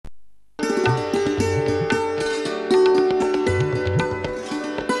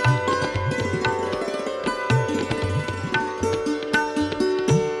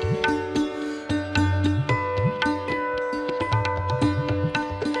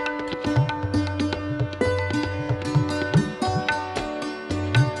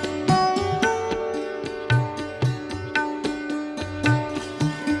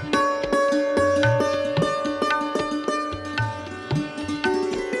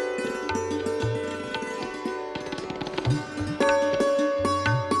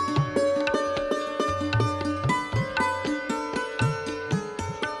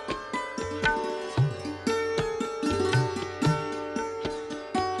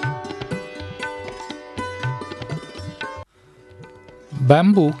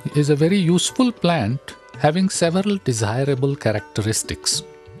Bamboo is a very useful plant having several desirable characteristics.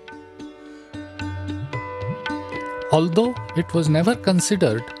 Although it was never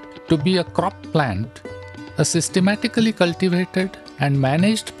considered to be a crop plant, a systematically cultivated and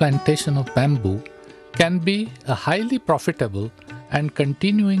managed plantation of bamboo can be a highly profitable and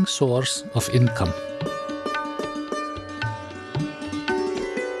continuing source of income.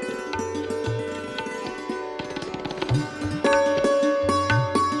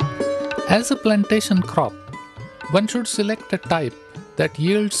 As a plantation crop, one should select a type that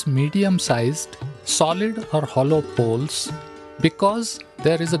yields medium-sized, solid or hollow poles because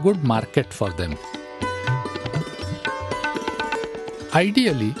there is a good market for them.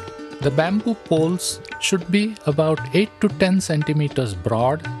 Ideally, the bamboo poles should be about 8 to 10 centimeters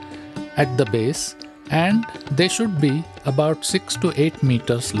broad at the base and they should be about 6 to 8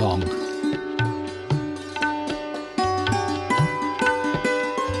 meters long.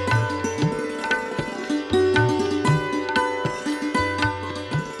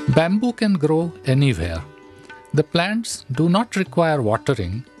 Bamboo can grow anywhere. The plants do not require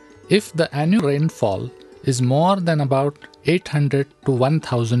watering if the annual rainfall is more than about 800 to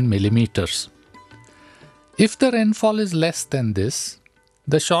 1000 millimeters. If the rainfall is less than this,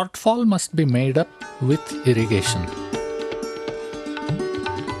 the shortfall must be made up with irrigation.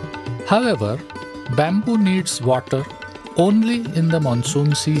 However, bamboo needs water only in the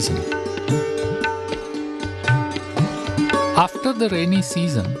monsoon season. After the rainy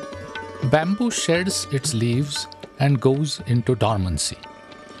season, bamboo sheds its leaves and goes into dormancy.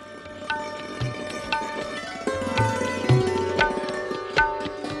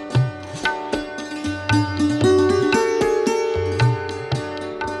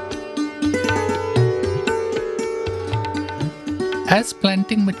 As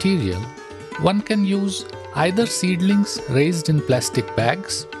planting material, one can use either seedlings raised in plastic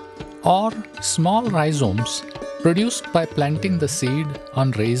bags or small rhizomes produced by planting the seed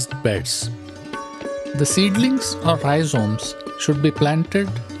on raised beds. The seedlings or rhizomes should be planted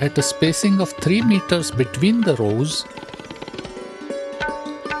at a spacing of 3 meters between the rows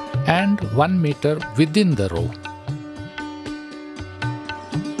and 1 meter within the row.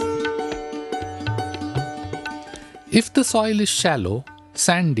 If the soil is shallow,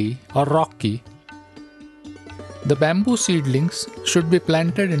 sandy or rocky, the bamboo seedlings should be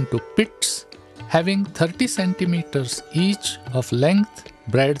planted into pits having 30 centimeters each of length,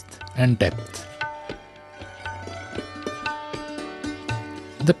 breadth and depth.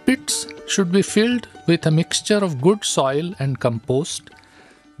 The pits should be filled with a mixture of good soil and compost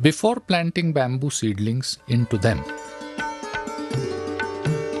before planting bamboo seedlings into them.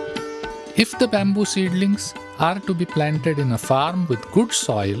 If the bamboo seedlings are to be planted in a farm with good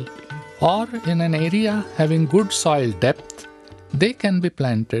soil or in an area having good soil depth, they can be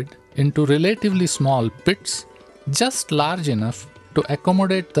planted into relatively small pits just large enough to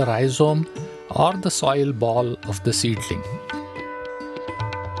accommodate the rhizome or the soil ball of the seedling.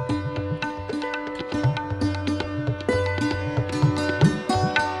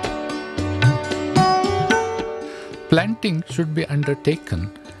 Planting should be undertaken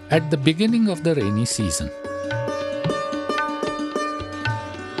at the beginning of the rainy season.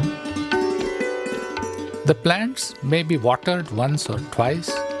 The plants may be watered once or twice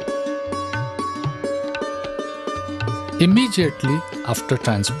immediately after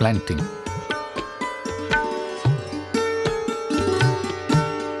transplanting.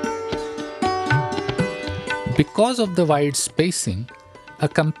 Because of the wide spacing, a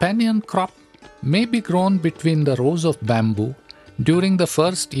companion crop may be grown between the rows of bamboo during the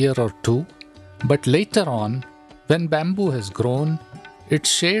first year or two, but later on, when bamboo has grown, its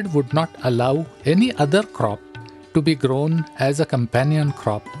shade would not allow any other crop to be grown as a companion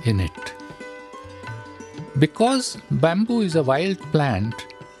crop in it. Because bamboo is a wild plant,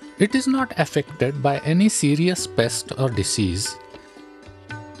 it is not affected by any serious pest or disease.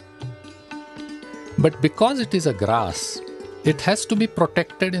 But because it is a grass, it has to be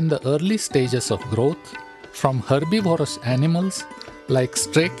protected in the early stages of growth from herbivorous animals like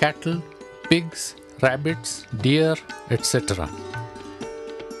stray cattle, pigs, rabbits, deer, etc.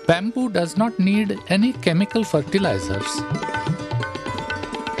 Bamboo does not need any chemical fertilizers.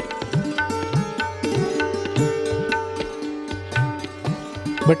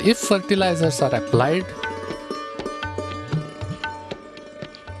 But if fertilizers are applied,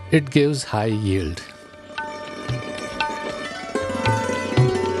 it gives high yield.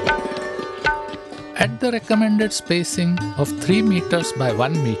 At the recommended spacing of 3 meters by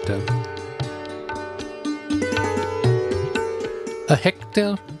 1 meter, a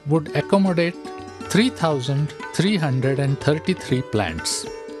hectare would accommodate 3,333 plants.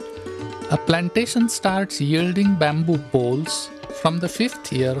 A plantation starts yielding bamboo poles from the 5th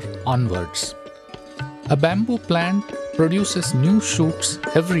year onwards. A bamboo plant produces new shoots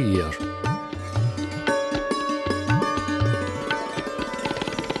every year.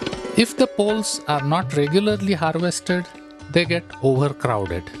 If the poles are not regularly harvested, they get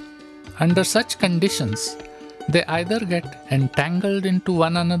overcrowded. Under such conditions, they either get entangled into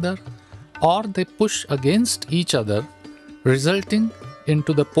one another or they push against each other, resulting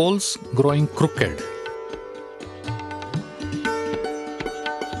into the poles growing crooked.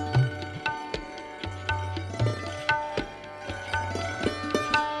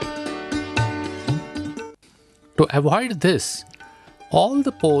 To avoid this, all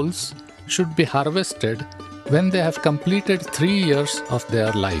the poles should be harvested when they have completed 3 years of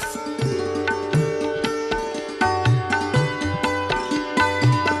their life.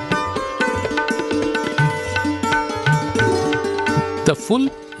 The full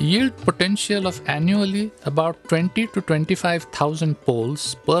yield potential of annually about 20 to 25,000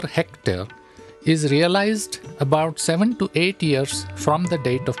 poles per hectare is realized about 7 to 8 years from the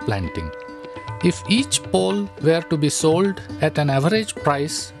date of planting. If each pole were to be sold at an average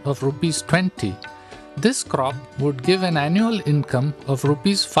price of rupees 20, this crop would give an annual income of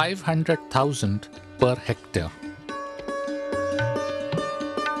rupees 500,000 per hectare.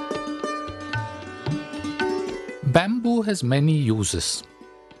 Bamboo has many uses.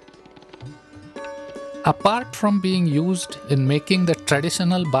 Apart from being used in making the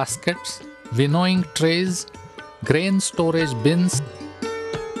traditional baskets, winnowing trays, grain storage bins,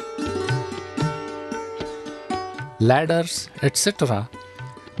 ladders, etc.,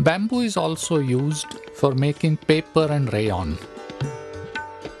 bamboo is also used for making paper and rayon.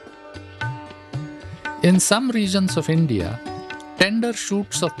 In some regions of India, tender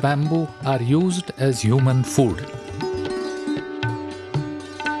shoots of bamboo are used as human food.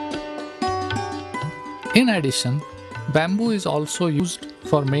 In addition, bamboo is also used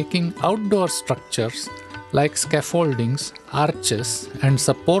for making outdoor structures like scaffoldings, arches, and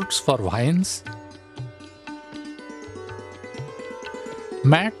supports for vines,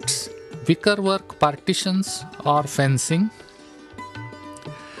 mats, wickerwork partitions, or fencing.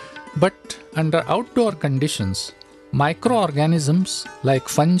 But under outdoor conditions, microorganisms like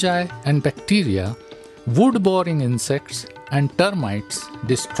fungi and bacteria, wood-boring insects, and termites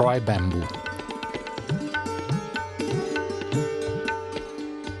destroy bamboo.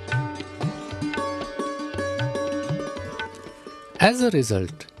 As a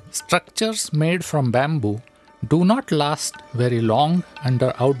result, structures made from bamboo do not last very long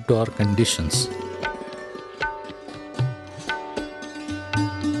under outdoor conditions.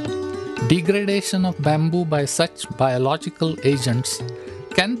 Degradation of bamboo by such biological agents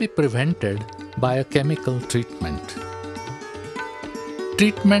can be prevented by a chemical treatment.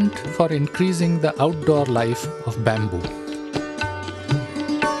 Treatment for increasing the outdoor life of bamboo.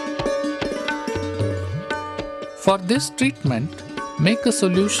 For this treatment, make a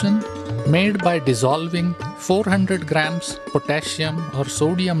solution made by dissolving 400 grams potassium or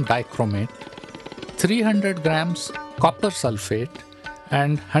sodium dichromate, 300 grams copper sulfate,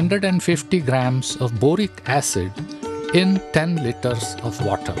 and 150 grams of boric acid in 10 liters of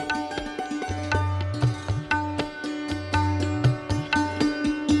water.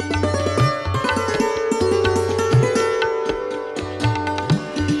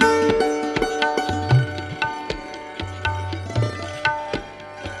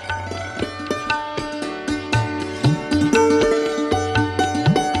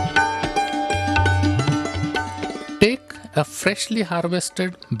 Take a freshly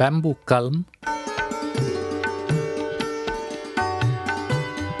harvested bamboo culm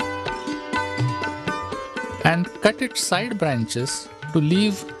and cut its side branches to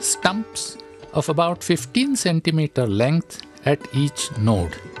leave stumps of about 15 centimeter length at each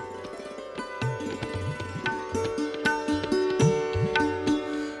node.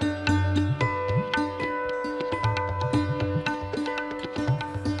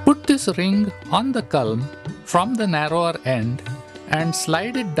 Put this ring on the culm from the narrower end and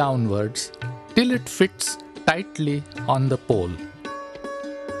slide it downwards till it fits tightly on the pole.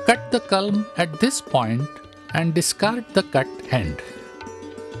 Cut the culm at this point and discard the cut end.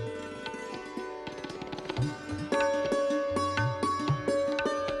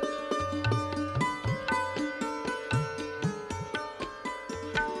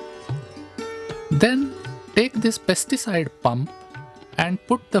 Then take this pesticide pump and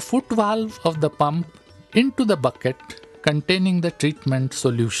put the foot valve of the pump into the bucket containing the treatment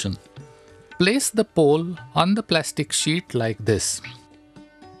solution. Place the pole on the plastic sheet like this.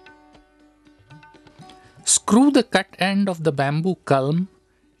 Screw the cut end of the bamboo culm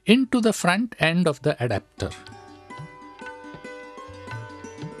into the front end of the adapter.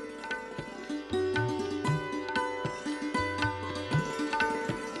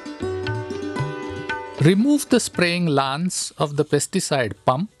 Remove the spraying lance of the pesticide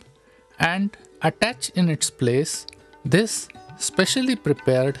pump and attach in its place this specially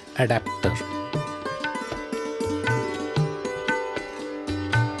prepared adapter.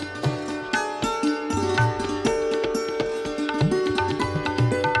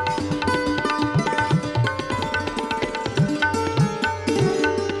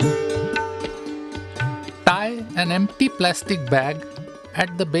 Tie an empty plastic bag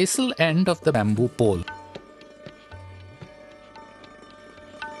at the basal end of the bamboo pole.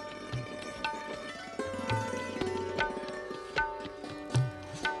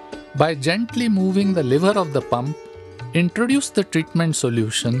 By gently moving the lever of the pump, introduce the treatment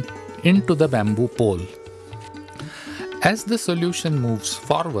solution into the bamboo pole. As the solution moves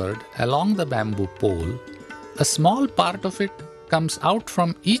forward along the bamboo pole, a small part of it comes out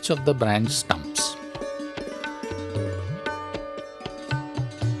from each of the branch stumps.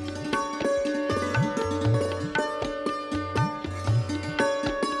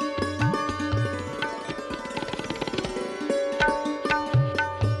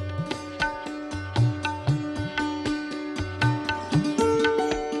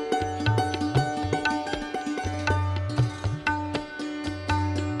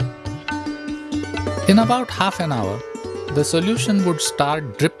 In about half an hour, the solution would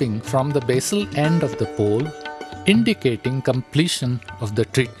start dripping from the basal end of the pole, indicating completion of the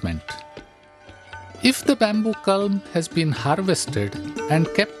treatment. If the bamboo culm has been harvested and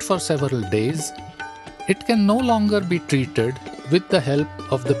kept for several days, it can no longer be treated with the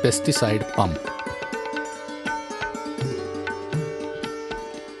help of the pesticide pump.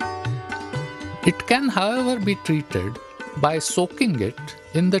 It can, however, be treated by soaking it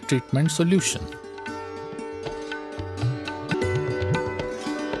in the treatment solution.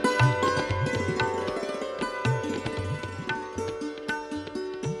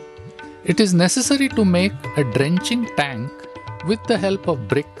 It is necessary to make a drenching tank with the help of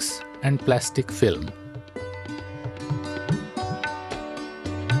bricks and plastic film.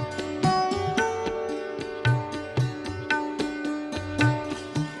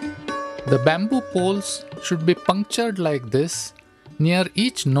 The bamboo poles should be punctured like this near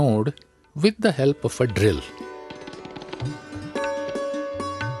each node with the help of a drill.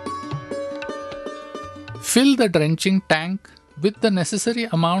 Fill the drenching tank with the necessary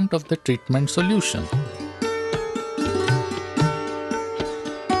amount of the treatment solution.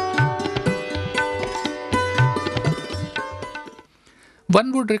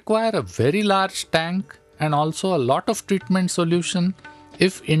 One would require a very large tank and also a lot of treatment solution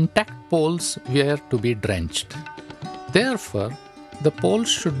if intact poles were to be drenched. Therefore, the poles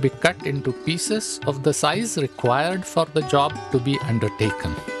should be cut into pieces of the size required for the job to be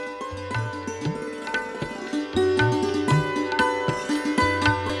undertaken.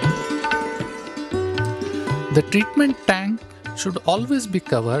 The treatment tank should always be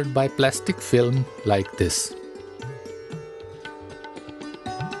covered by plastic film like this.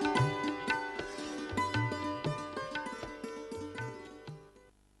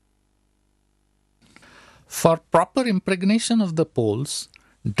 For proper impregnation of the poles,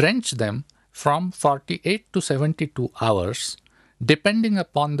 drench them from 48 to 72 hours, depending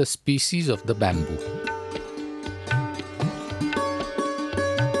upon the species of the bamboo.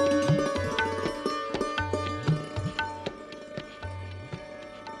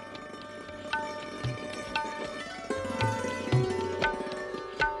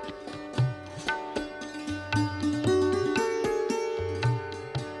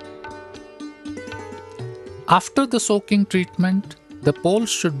 After the soaking treatment, the poles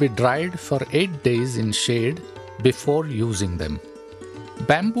should be dried for 8 days in shade before using them.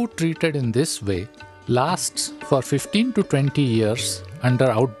 Bamboo treated in this way lasts for 15 to 20 years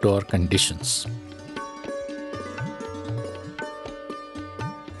under outdoor conditions.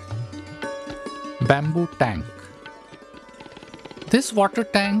 Bamboo tank. This water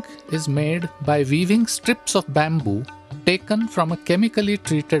tank is made by weaving strips of bamboo taken from a chemically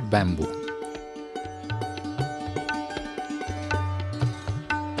treated bamboo.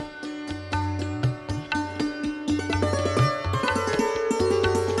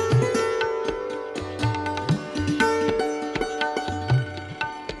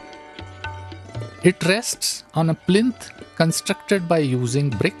 It rests on a plinth constructed by using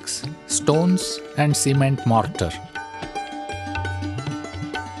bricks, stones, and cement mortar.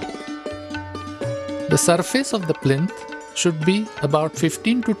 The surface of the plinth should be about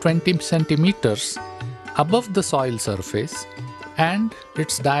 15 to 20 centimeters above the soil surface, and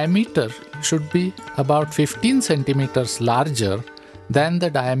its diameter should be about 15 centimeters larger than the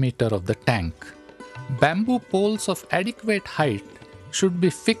diameter of the tank. Bamboo poles of adequate height should be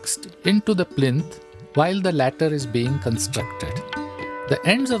fixed into the plinth while the latter is being constructed. The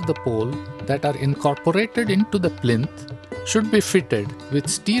ends of the pole that are incorporated into the plinth should be fitted with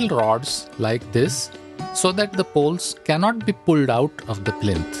steel rods like this so that the poles cannot be pulled out of the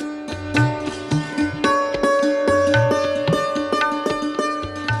plinth.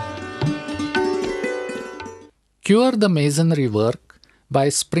 Cure the masonry work by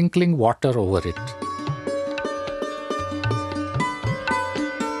sprinkling water over it.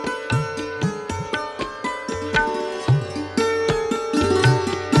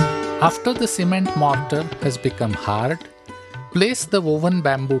 After the cement mortar has become hard, place the woven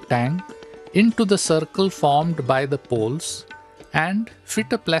bamboo tank into the circle formed by the poles and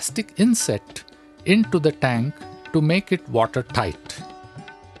fit a plastic inset into the tank to make it watertight.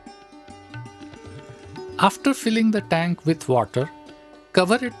 After filling the tank with water,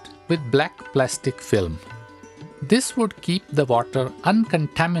 cover it with black plastic film. This would keep the water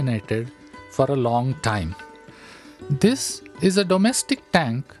uncontaminated for a long time. This is a domestic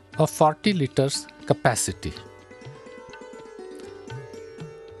tank of 40 liters capacity.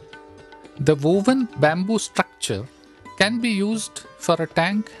 The woven bamboo structure can be used for a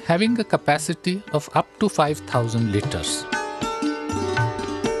tank having a capacity of up to 5,000 liters.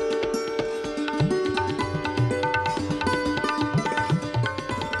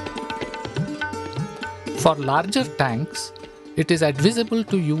 For larger tanks, it is advisable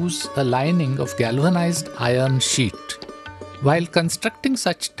to use a lining of galvanized iron sheet. While constructing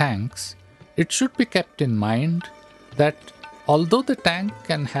such tanks, it should be kept in mind that although the tank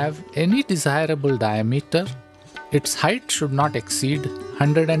can have any desirable diameter, its height should not exceed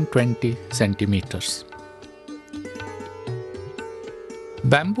 120 centimeters.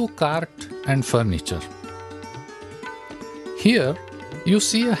 Bamboo cart and furniture. Here you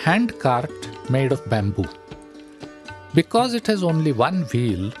see a hand cart made of bamboo. Because it has only one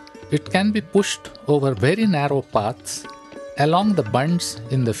wheel, it can be pushed over very narrow paths along the bunds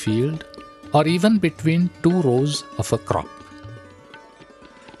in the field or even between two rows of a crop.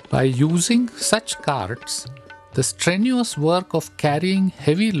 By using such carts, the strenuous work of carrying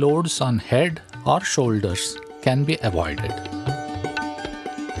heavy loads on head or shoulders can be avoided.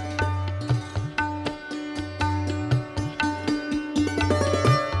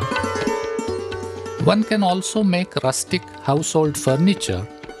 One can also make rustic household furniture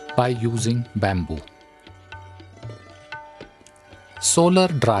by using bamboo. Solar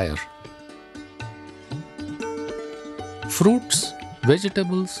dryer. Fruits,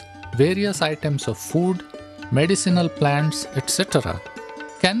 vegetables, various items of food, medicinal plants, etc.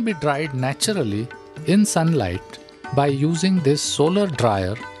 can be dried naturally in sunlight by using this solar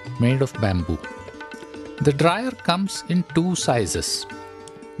dryer made of bamboo. The dryer comes in two sizes.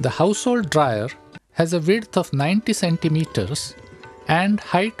 The household dryer has a width of 90 centimeters and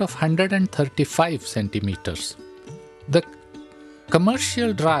height of 135 centimeters. The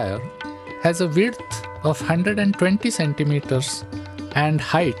commercial dryer has a width of 120 centimeters and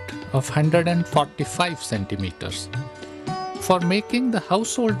height of 145 centimeters. For making the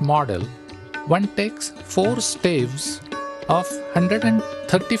household model, one takes 4 staves of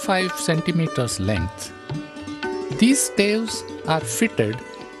 135 centimeters length. These staves are fitted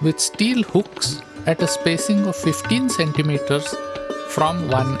with steel hooks at a spacing of 15 centimeters from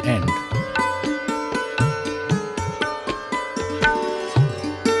one end.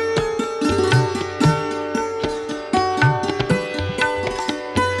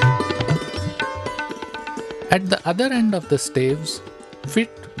 At the other end of the staves,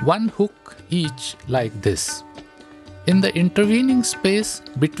 fit one hook each like this. In the intervening space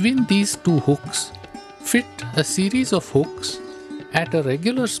between these two hooks, fit a series of hooks at a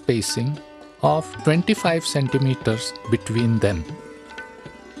regular spacing of 25 centimeters between them.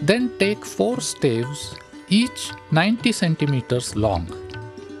 Then take 4 staves, each 90 centimeters long.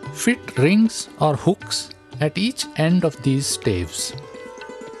 Fit rings or hooks at each end of these staves.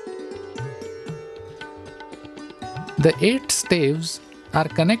 The 8 staves are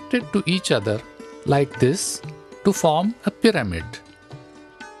connected to each other like this to form a pyramid.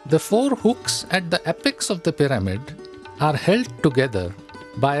 The 4 hooks at the apex of the pyramid are held together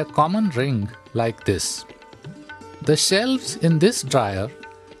by a common ring like this. The shelves in this dryer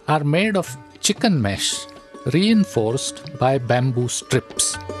are made of chicken mesh reinforced by bamboo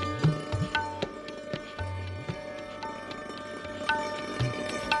strips.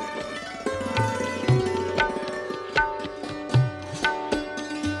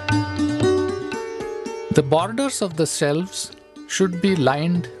 The borders of the shelves should be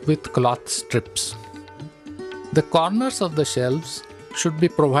lined with cloth strips. The corners of the shelves should be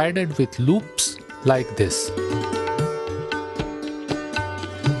provided with loops like this.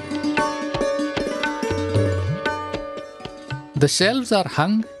 The shelves are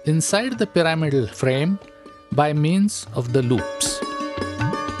hung inside the pyramidal frame by means of the loops.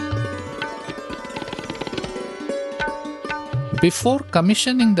 Before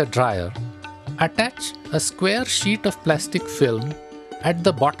commissioning the dryer, attach a square sheet of plastic film at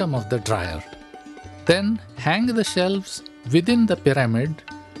the bottom of the dryer. Then hang the shelves within the pyramid,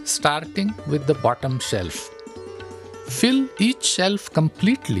 starting with the bottom shelf. Fill each shelf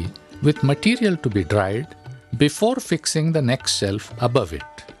completely with material to be dried before fixing the next shelf above it.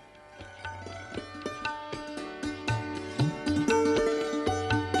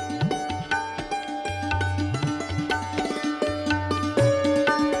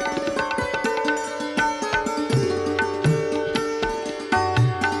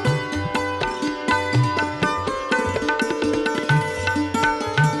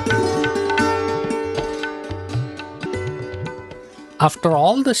 After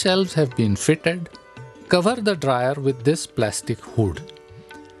all the shelves have been fitted, cover the dryer with this plastic hood.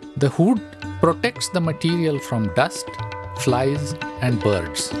 The hood protects the material from dust, flies, and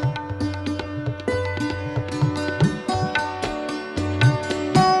birds.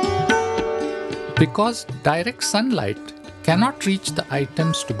 Because direct sunlight cannot reach the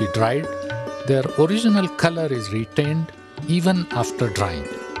items to be dried, their original color is retained even after drying.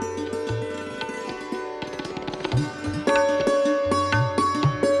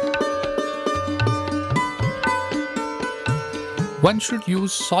 One should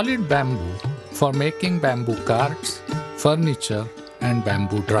use solid bamboo for making bamboo carts, furniture, and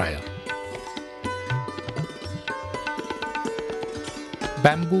bamboo dryer.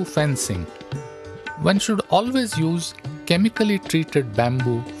 Bamboo fencing. One should always use chemically treated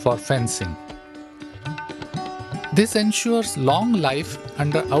bamboo for fencing. This ensures long life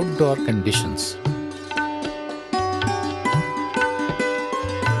under outdoor conditions.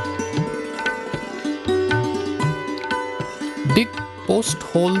 Dig post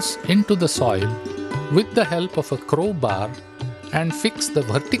holes into the soil with the help of a crowbar and fix the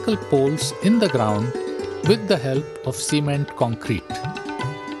vertical poles in the ground with the help of cement concrete.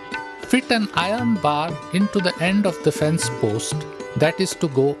 Fit an iron bar into the end of the fence post that is to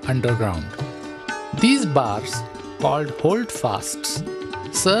go underground. These bars, called holdfasts,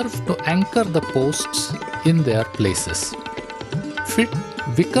 serve to anchor the posts in their places. Fit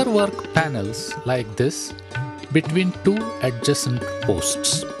wickerwork panels like this between two adjacent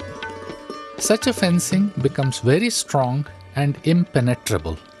posts. Such a fencing becomes very strong and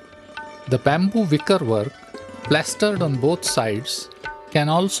impenetrable. The bamboo wickerwork, plastered on both sides, can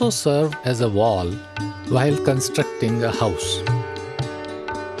also serve as a wall while constructing a house.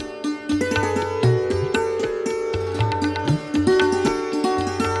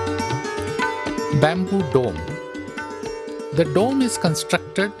 Bamboo dome. The dome is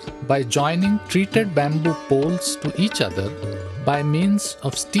constructed by joining treated bamboo poles to each other by means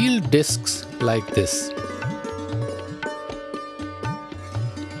of steel discs like this.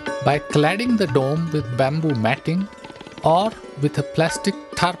 By cladding the dome with bamboo matting or with a plastic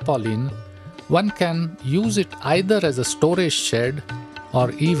tarpaulin, one can use it either as a storage shed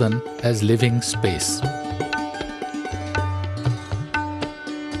or even as living space.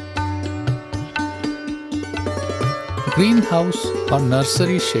 Greenhouse or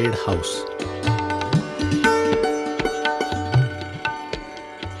nursery shade house.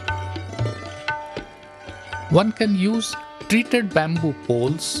 One can use treated bamboo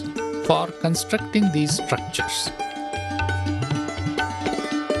poles for constructing these structures.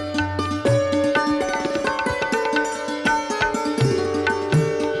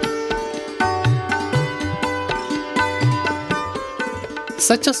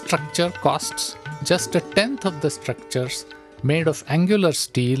 Such a structure costs just a tenth of the structures made of angular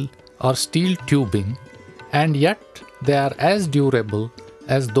steel or steel tubing, and yet they are as durable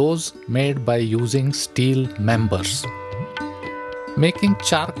as those made by using steel members. Making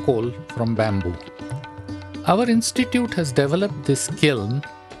charcoal from bamboo. Our institute has developed this kiln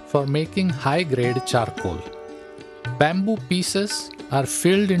for making high-grade charcoal. Bamboo pieces are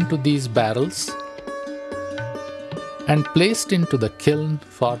filled into these barrels and placed into the kiln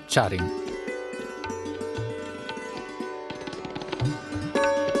for charring.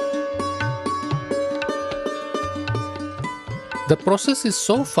 The process is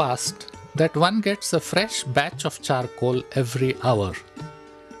so fast that one gets a fresh batch of charcoal every hour.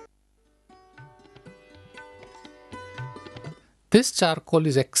 This charcoal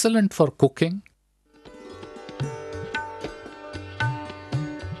is excellent for cooking,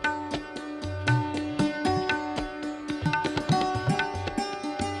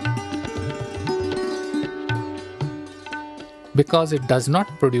 because it does not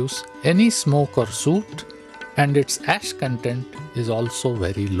produce any smoke or soot, and its ash content is also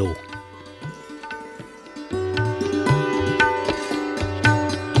very low.